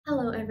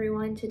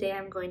everyone. Today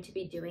I'm going to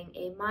be doing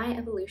a My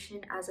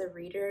Evolution as a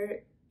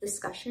Reader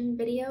discussion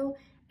video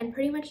and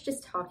pretty much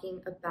just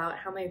talking about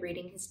how my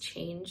reading has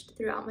changed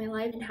throughout my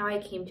life and how I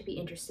came to be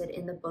interested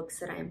in the books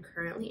that I am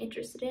currently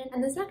interested in.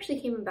 And this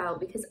actually came about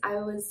because I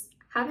was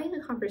having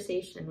a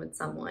conversation with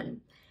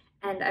someone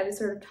and I was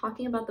sort of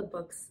talking about the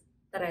books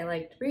that I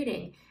liked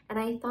reading, and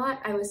I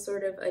thought I was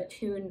sort of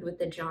attuned with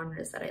the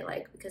genres that I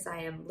like because I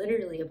am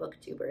literally a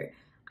booktuber.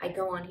 I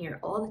go on here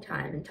all the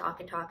time and talk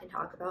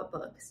about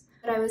books.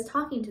 But I was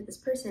talking to this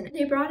person, and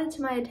they brought it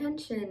to my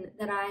attention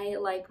that I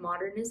like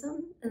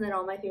modernism and that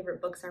all my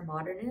favorite books are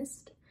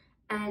modernist,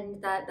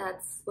 and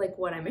that's like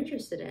what I'm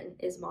interested in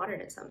is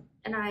modernism.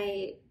 And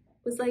I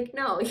was like,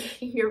 no,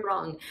 you're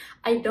wrong.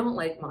 I don't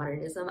like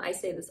modernism. I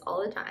say this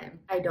all the time.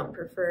 I don't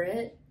prefer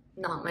it.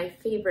 Not my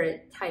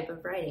favorite type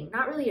of writing.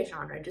 Not really a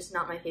genre, just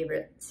not my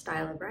favorite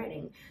style of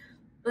writing.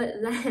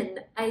 But then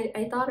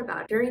I thought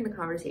about it during the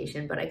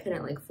conversation, but I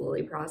couldn't like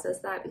fully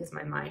process that because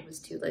my mind was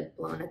too like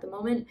blown at the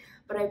moment.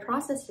 But I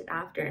processed it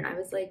after and I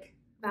was like,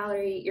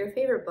 Valerie, your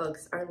favorite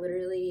books are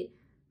literally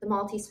The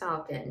Maltese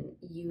Falcon.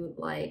 You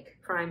like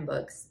crime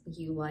books.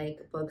 You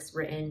like books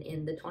written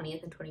in the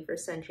 20th and 21st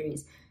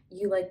centuries.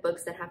 You like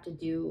books that have to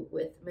do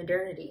with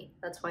modernity.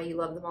 That's why you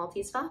love The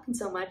Maltese Falcon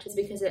so much, is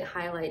because it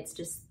highlights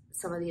just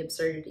some of the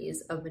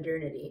absurdities of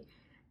modernity.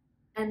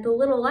 And the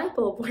little light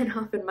bulb went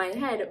off in my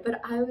head,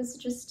 but I was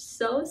just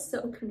so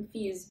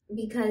confused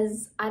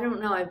because I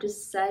don't know, I've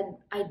just said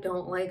I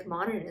don't like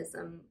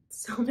modernism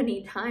so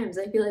many times.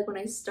 I feel like when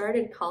I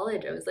started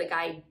college, I was like,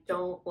 I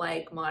don't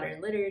like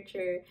modern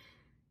literature.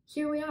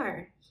 Here we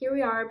are,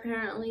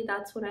 apparently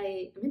that's what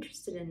I am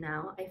interested in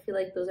now. I feel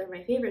like those are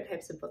my favorite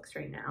types of books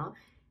right now.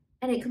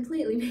 And it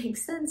completely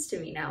makes sense to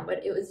me now,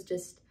 but it was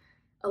just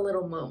a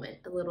little moment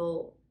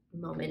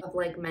of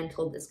like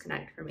mental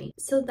disconnect for me.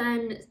 So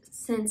then,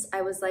 since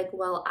I was like,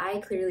 well, I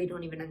clearly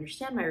don't even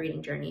understand my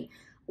reading journey,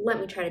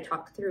 let me try to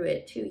talk through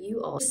it to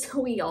you all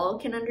so we all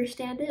can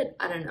understand it.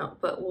 I don't know,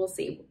 but we'll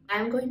see.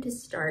 I'm going to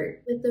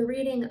start with the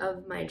reading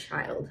of my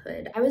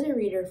childhood. I was a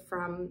reader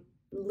from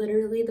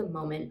literally the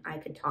moment I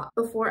could talk.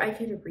 Before I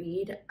could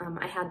read,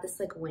 I had this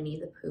like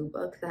Winnie the Pooh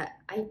book that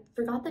I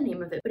forgot the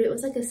name of it, but it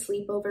was like a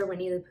sleepover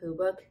Winnie the Pooh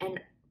book, and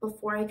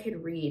before I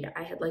could read,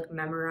 I had like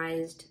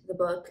memorized the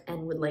book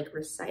and would like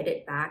recite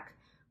it back,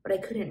 but I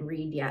couldn't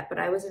read yet, but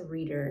I was a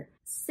reader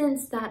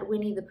since that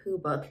Winnie the Pooh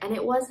book. And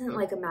it wasn't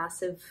like a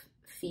massive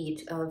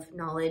feat of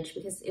knowledge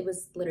because it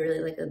was literally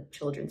like a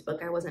children's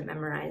book. I wasn't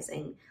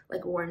memorizing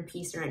like War and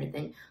Peace or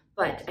anything,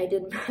 but I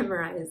did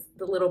memorize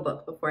the little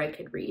book before I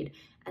could read.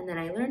 And then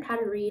I learned how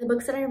to read. The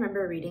books that I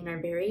remember reading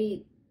are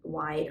very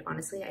wide.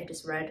 Honestly, I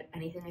just read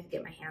anything I could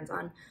get my hands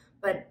on,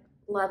 but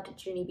loved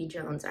Junie B.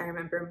 Jones. I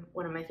remember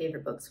one of my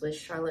favorite books was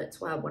Charlotte's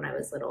Web when I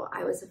was little.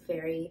 I was a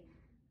very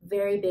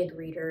big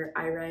reader.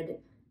 I read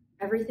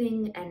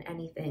everything and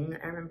anything.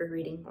 I remember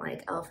reading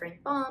like L.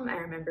 Frank Baum. I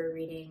remember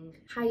reading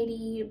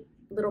Heidi,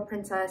 Little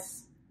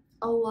Princess,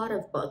 a lot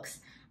of books.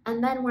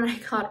 And then when I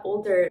got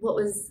older, what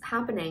was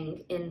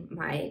happening in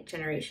my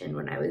generation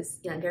when I was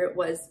younger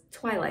was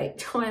Twilight.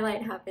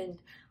 Twilight happened.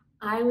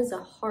 I was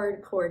a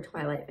hardcore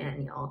Twilight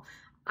fan, y'all.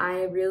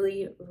 I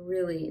really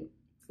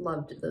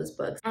loved those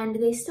books, and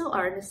they still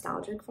are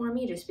nostalgic for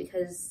me just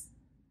because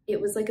it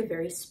was like a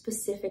very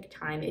specific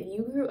time. If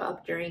you grew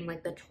up during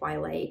like the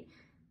Twilight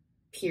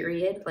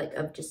period, like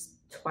of just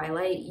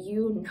Twilight,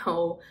 you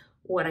know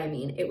what I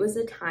mean. It was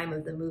a time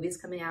of the movies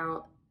coming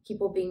out,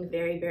 people being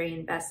very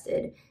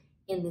invested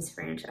in this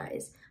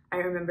franchise. I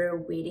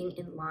remember waiting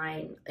in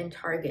line in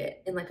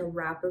Target in like a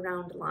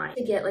wraparound line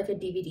to get like a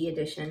DVD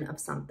edition of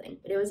something,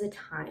 but it was a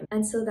time.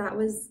 And so that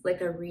was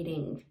like a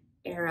reading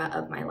era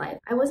of my life.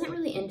 I wasn't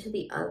really into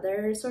the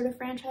other sort of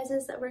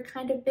franchises that were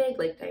kind of big,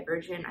 like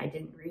Divergent. I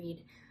didn't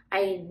read.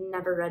 I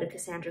never read a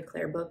Cassandra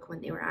Clare book when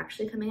they were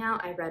actually coming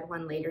out. I read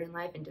one later in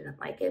life and didn't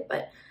like it,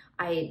 but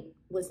I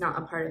was not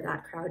a part of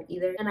that crowd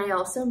either. And I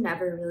also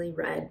never really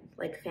read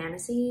like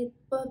fantasy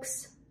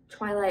books.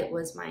 Twilight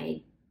was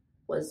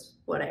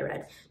what I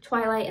read.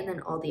 Twilight, and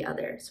then all the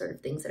other sort of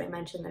things that I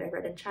mentioned that I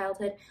read in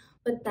childhood.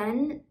 But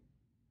then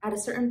at a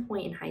certain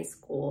point in high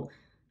school,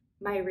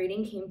 my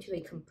reading came to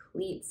a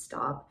complete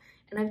stop.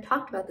 And I've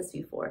talked about this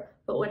before,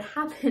 but what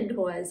happened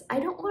was,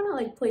 I don't want to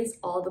like place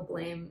all the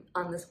blame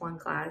on this one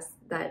class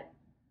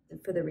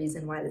for the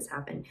reason why this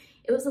happened.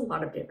 It was a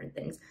lot of different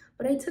things,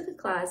 but I took a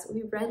class,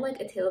 we read like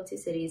A Tale of Two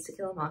Cities, To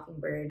Kill a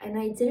Mockingbird, and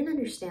I didn't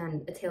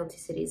understand A Tale of Two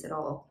Cities at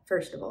all,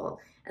 first of all,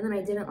 and then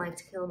I didn't like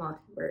To Kill a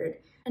Mockingbird.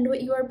 And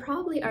what you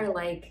probably are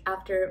like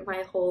after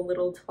my whole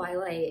little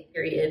Twilight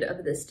period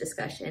of this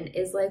discussion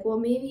is like, well,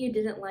 maybe you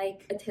didn't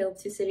like A Tale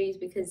of Two Cities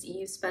because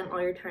you spent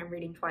all your time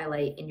reading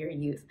Twilight in your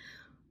youth.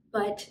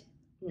 But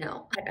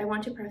no, I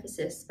want to preface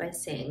this by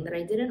saying that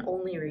I didn't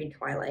only read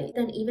Twilight.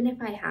 Then even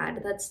if I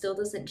had, that still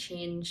doesn't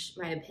change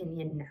my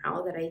opinion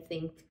now that I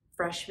think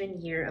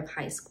freshman year of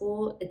high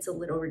school, it's a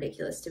little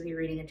ridiculous to be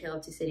reading A Tale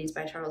of Two Cities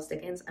by Charles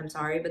Dickens. I'm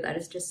sorry, but that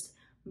is just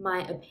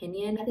my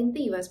opinion. I think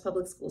the US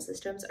public school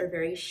systems are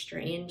very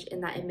strange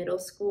in that in middle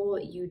school,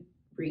 you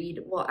read,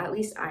 well, at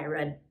least I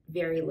read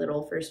very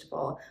little, first of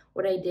all.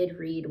 What I did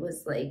read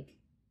was like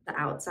The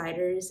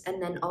Outsiders,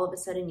 and then all of a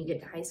sudden you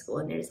get to high school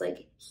and there's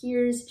like,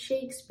 here's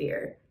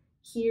Shakespeare,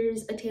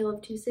 here's A Tale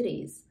of Two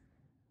Cities.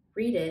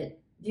 Read it,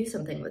 do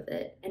something with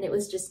it. And it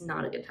was just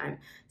not a good time.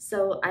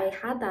 So I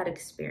had that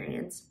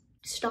experience,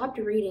 stopped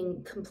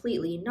reading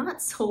completely,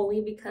 not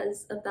solely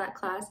because of that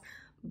class,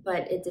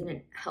 but it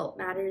didn't help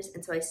matters.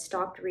 And so I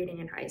stopped reading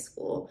in high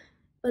school.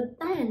 But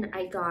then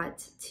I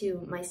got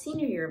to my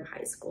senior year of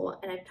high school,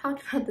 and I've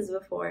talked about this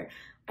before.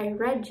 I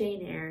read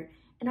Jane Eyre,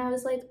 and I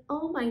was like,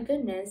 oh my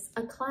goodness,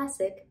 a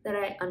classic that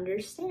I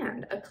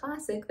understand, a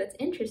classic that's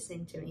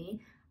interesting to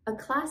me, a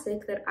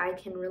classic that I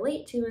can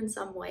relate to in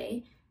some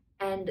way.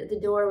 And the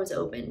door was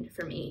opened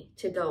for me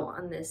to go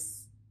on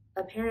this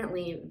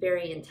apparently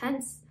very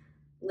intense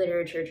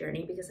literature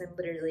journey, because I'm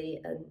literally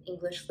an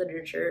English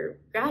literature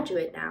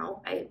graduate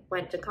now. I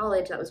went to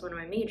college, that was one of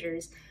my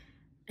majors.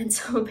 And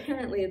so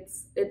apparently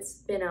it's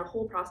been a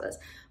whole process,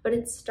 but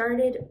it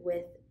started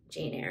with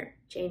Jane Eyre.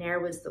 Jane Eyre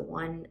was the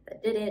one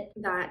that did it,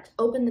 that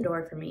opened the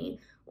door for me.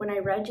 When I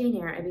read Jane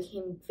Eyre, I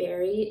became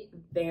very,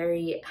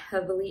 very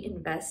heavily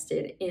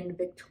invested in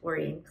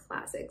Victorian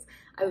classics.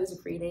 I was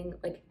reading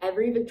like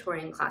every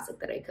Victorian classic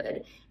that I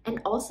could,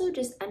 and also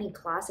just any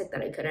classic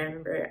that I could. I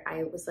remember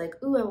I was like,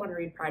 ooh, I want to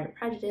read Pride and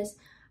Prejudice.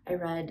 I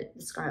read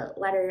The Scarlet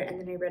Letter, and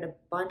then I read a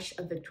bunch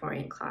of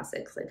Victorian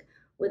classics like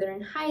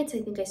Wuthering Heights. I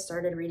think I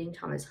started reading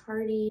Thomas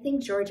Hardy. I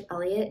think George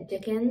Eliot,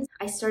 Dickens.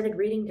 I started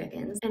reading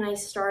Dickens, and I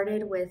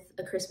started with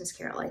A Christmas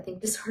Carol, I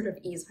think, to sort of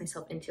ease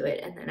myself into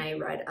it. And then I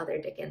read other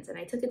Dickens, and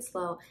I took it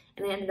slow,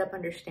 and I ended up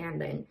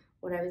understanding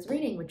what I was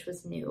reading, which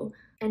was new.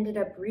 Ended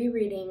up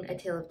rereading A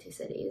Tale of Two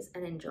Cities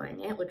and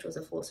enjoying it, which was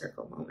a full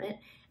circle moment.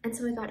 And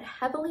so I got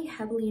heavily,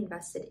 heavily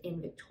invested in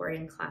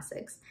Victorian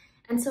classics.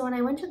 And so when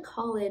I went to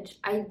college,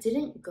 I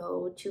didn't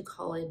go to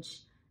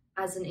college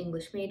as an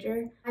English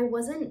major. I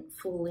wasn't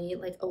fully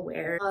like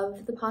aware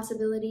of the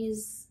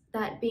possibilities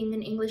that being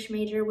an English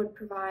major would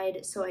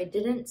provide, so I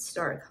didn't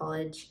start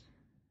college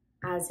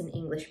as an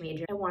English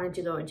major. I wanted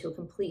to go into a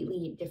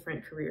completely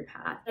different career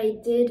path. I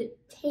did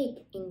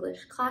take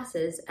English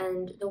classes,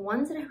 and the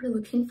ones that I were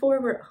looking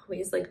for were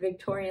always like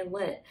Victorian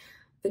lit,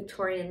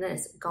 Victorian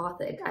this,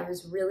 Gothic. I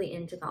was really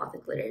into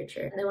Gothic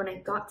literature. And then when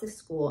I got to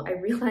school, I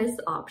realized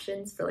the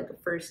options for like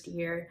a first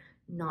year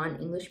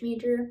non-English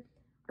major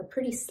are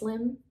pretty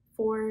slim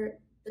for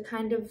the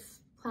kind of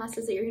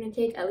classes that you're going to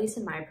take. At least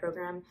in my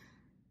program,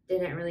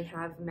 didn't really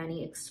have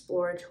many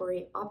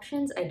exploratory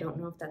options. I don't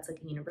know if that's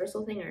like a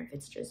universal thing or if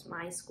it's just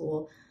my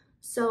school.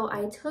 So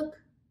I took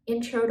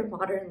Intro to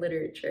Modern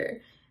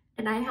Literature,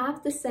 and I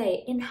have to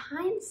say, in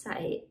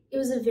hindsight, it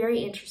was a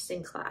very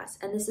interesting class,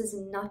 and this is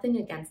nothing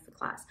against the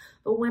class,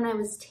 but when I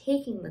was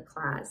taking the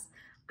class,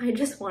 I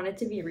just wanted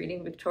to be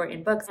reading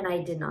Victorian books, and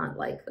I did not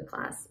like the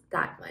class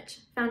that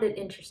much. Found it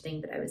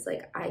interesting, but I was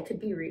like, I could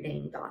be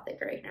reading Gothic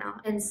right now.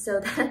 And so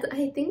that,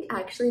 I think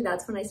actually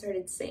that's when I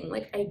started saying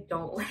like, I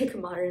don't like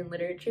modern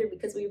literature,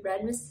 because we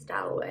read Mrs.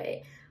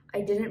 Dalloway.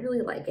 I didn't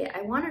really like it.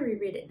 I want to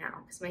reread it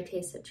now because my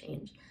tastes have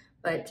changed,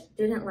 but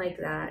didn't like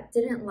that.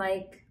 Didn't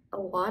like a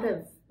lot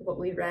of what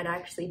we read,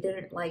 actually.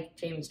 Didn't like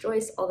James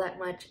Joyce all that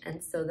much,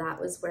 and so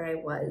that was where I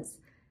was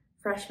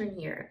freshman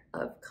year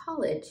of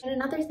college. And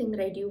another thing that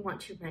I do want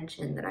to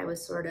mention that I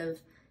was sort of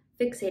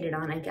fixated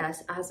on, I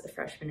guess, as a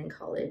freshman in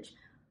college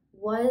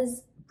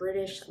was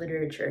British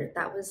literature.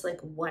 That was like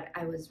what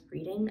I was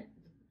reading. I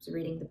was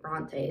reading the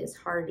Brontes,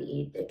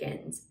 Hardy,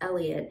 Dickens,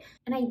 Eliot,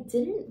 and I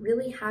didn't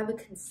really have a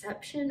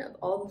conception of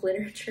all the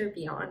literature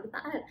beyond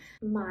that.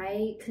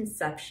 My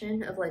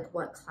conception of like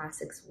what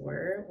classics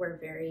were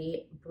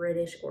very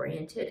British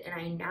oriented, and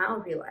I now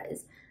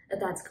realize that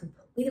that's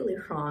completely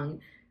wrong.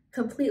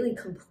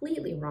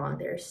 Completely wrong.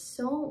 There are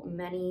so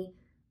many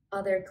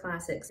other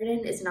classics.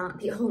 Britain is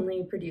not the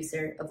only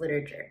producer of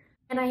literature.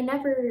 And I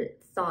never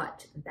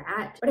thought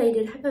that, but I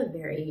did have a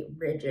very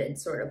rigid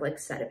sort of like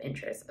set of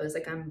interests. I was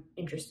like, I'm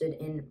interested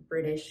in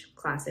British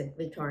classic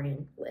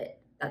Victorian lit.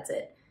 That's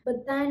it.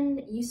 But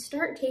then you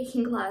start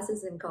taking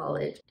classes in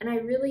college, and I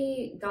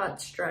really got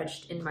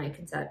stretched in my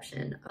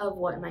conception of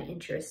what my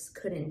interests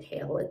could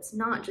entail. It's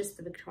not just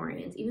the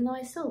Victorians, even though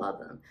I still love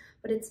them,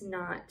 but it's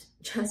not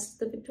just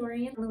the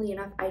Victorians. Funnily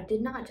enough, I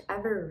did not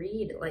ever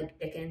read like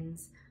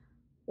Dickens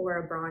or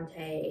a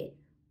Bronte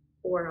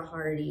or a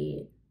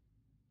Hardy,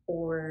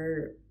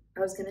 or I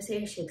was gonna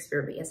say a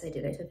Shakespeare, but yes I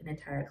did. I took an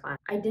entire class.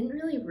 I didn't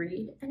really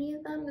read any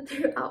of them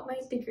throughout my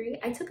degree.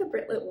 I took a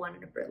Britlit 1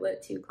 and a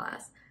Britlit 2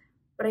 class,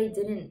 but I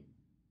didn't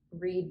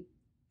read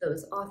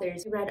those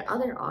authors. I read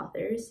other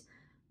authors,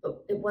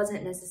 but it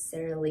wasn't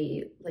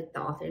necessarily like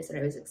the authors that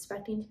I was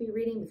expecting to be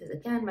reading, because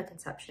again, my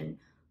conception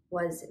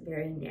was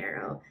very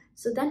narrow.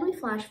 So then we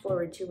flash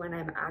forward to when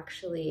I'm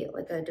actually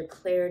like a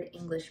declared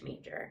English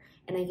major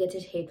and I get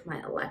to take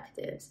my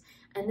electives.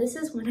 And this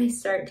is when I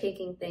start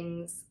taking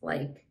things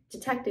like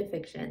detective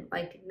fiction,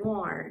 like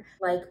noir,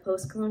 like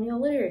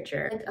post-colonial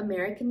literature, like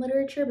American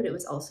literature, but it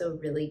was also a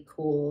really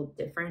cool,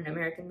 different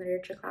American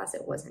literature class.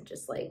 It wasn't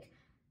just like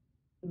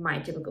my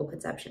typical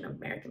conception of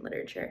American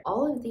literature.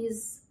 All of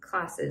these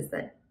classes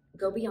that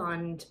go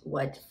beyond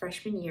what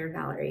freshman year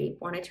Valerie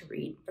wanted to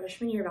read.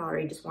 Freshman year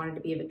Valerie just wanted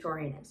to be a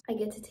Victorianist. I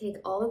get to take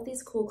all of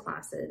these cool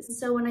classes.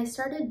 So when I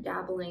started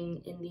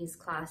dabbling in these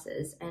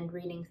classes and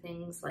reading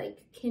things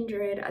like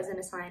Kindred as an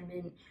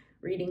assignment,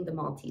 reading The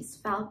Maltese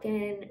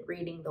Falcon,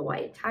 reading The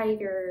White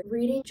Tiger,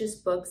 reading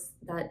just books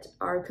that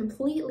are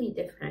completely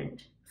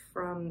different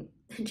from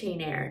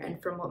Jane Eyre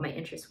and from what my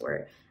interests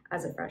were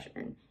as a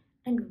freshman,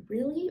 and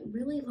really,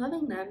 really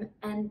loving them.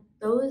 And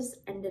those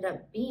ended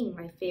up being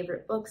my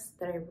favorite books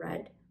that I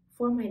read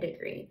for my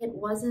degree. It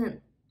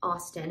wasn't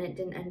Austen, it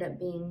didn't end up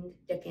being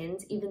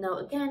Dickens, even though,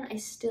 again, I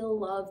still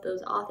love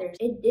those authors.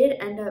 It did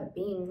end up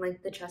being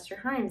like the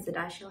Chester Himes, the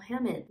Dashiell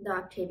Hammett, the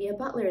Octavia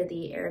Butler,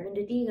 the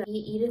Aravinda Diga, the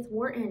Edith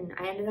Wharton.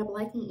 I ended up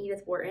liking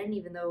Edith Wharton,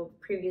 even though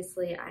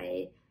previously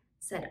I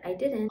said I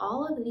didn't.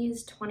 All of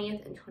these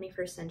 20th and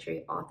 21st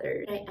century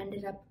authors I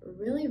ended up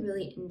really,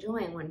 really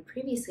enjoying, when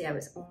previously I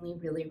was only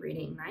really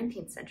reading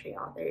 19th century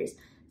authors,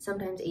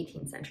 sometimes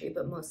 18th century,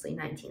 but mostly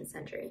 19th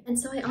century. And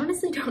so I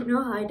honestly don't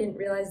know how I didn't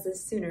realize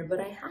this sooner, but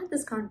I had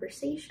this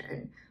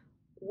conversation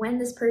when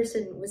this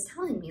person was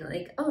telling me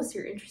like, oh, so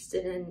you're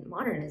interested in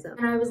modernism.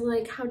 And I was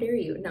like, how dare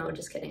you? No,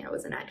 just kidding. I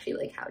wasn't actually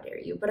like, how dare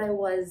you? But I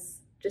was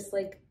just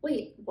like,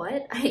 wait,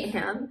 what? I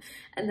am?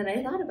 And then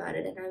I thought about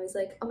it and I was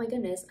like, oh my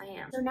goodness, I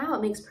am. So now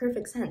it makes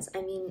perfect sense.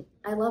 I mean,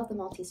 I love The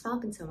Maltese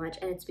Falcon so much,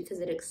 and it's because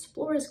it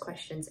explores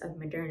questions of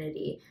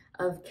modernity,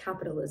 of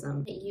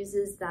capitalism. It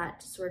uses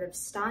that sort of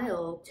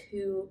style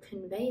to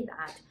convey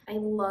that. I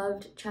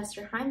loved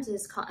Chester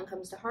Himes's Cotton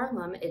Comes to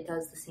Harlem. It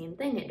does the same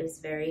thing. It is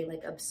very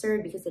like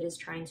absurd because it is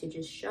trying to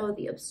just show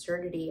the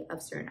absurdity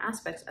of certain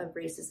aspects of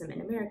racism in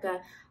America,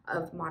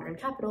 of modern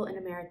capital in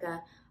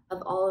America,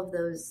 of all of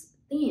those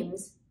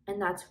themes,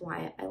 and that's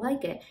why I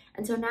like it.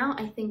 And so now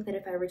I think that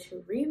if I were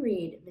to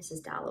reread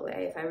Mrs.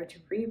 Dalloway, if I were to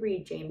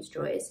reread James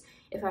Joyce,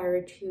 if I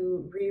were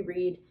to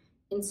reread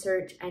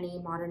insert any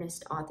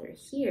modernist author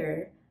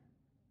here,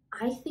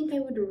 I think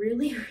I would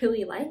really,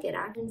 really like it.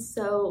 And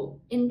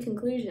so in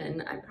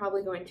conclusion, I'm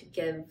probably going to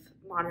give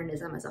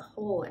modernism as a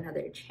whole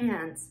another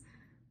chance,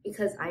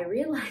 because I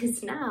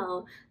realize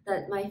now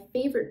that my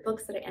favorite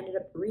books that I ended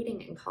up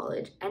reading in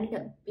college ended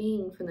up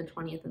being from the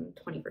 20th and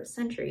 21st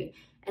century.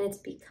 And it's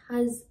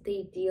because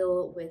they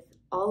deal with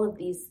all of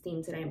these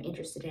themes that I'm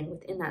interested in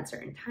within that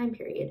certain time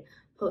period.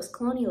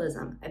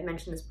 Post-colonialism, I've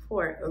mentioned this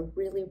before, a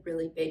really,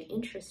 really big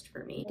interest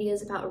for me.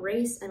 Ideas about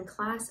race and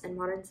class and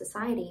modern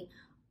society,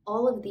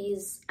 all of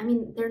these, I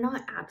mean, they're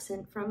not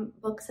absent from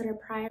books that are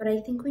prior, but I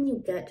think when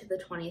you get to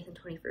the 20th and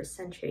 21st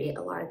century,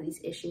 a lot of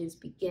these issues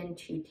begin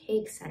to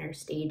take center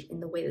stage in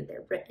the way that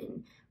they're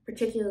written,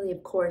 particularly,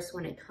 of course,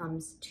 when it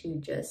comes to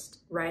just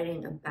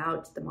writing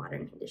about the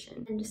modern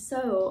condition. And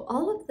so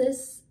all of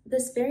this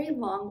very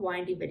long,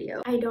 windy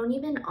video, I don't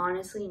even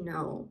honestly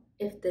know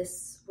if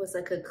this was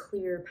like a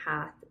clear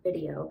path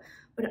video,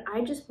 but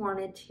I just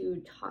wanted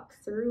to talk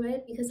through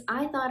it because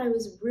I thought I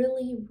was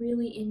really,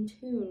 really in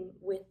tune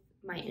with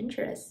my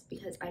interests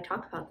because I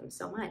talk about them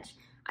so much.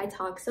 I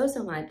talk so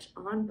much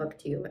on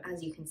BookTube,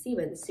 as you can see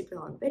by this super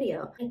long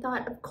video. I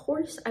thought, of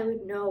course, I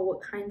would know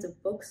what kinds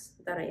of books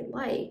that I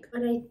like,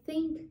 but I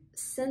think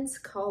since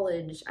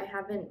college, I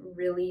haven't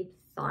really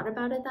thought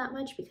about it that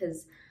much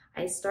because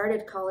I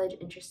started college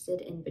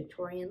interested in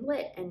Victorian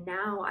lit, and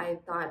now I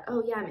thought,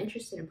 oh yeah, I'm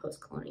interested in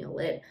post-colonial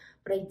lit,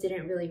 but I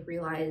didn't really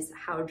realize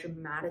how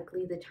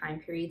dramatically the time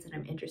periods that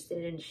I'm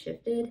interested in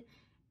shifted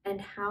and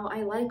how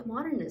I like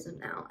modernism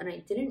now, and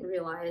I didn't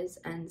realize,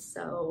 and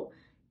so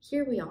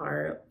here we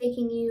are,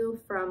 taking you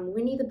from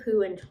Winnie the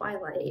Pooh and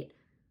Twilight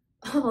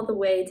all the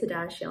way to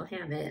Dashiell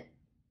Hammett.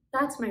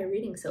 That's my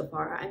reading so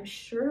far. I'm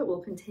sure it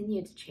will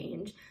continue to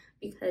change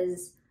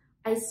because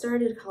I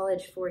started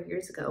college 4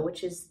 years ago,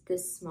 which is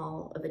this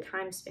small of a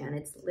time span.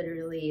 It's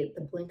literally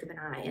the blink of an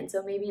eye, and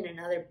so maybe in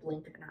another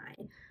blink of an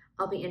eye,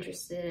 I'll be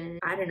interested in,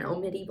 I don't know,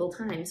 medieval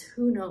times.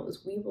 Who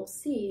knows? We will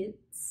see.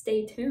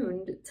 Stay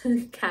tuned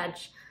to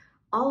catch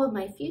all of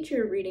my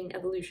future reading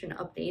evolution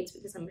updates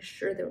because I'm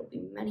sure there will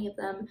be many of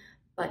them.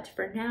 But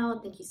for now,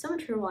 thank you so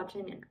much for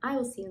watching and I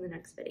will see you in the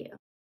next video.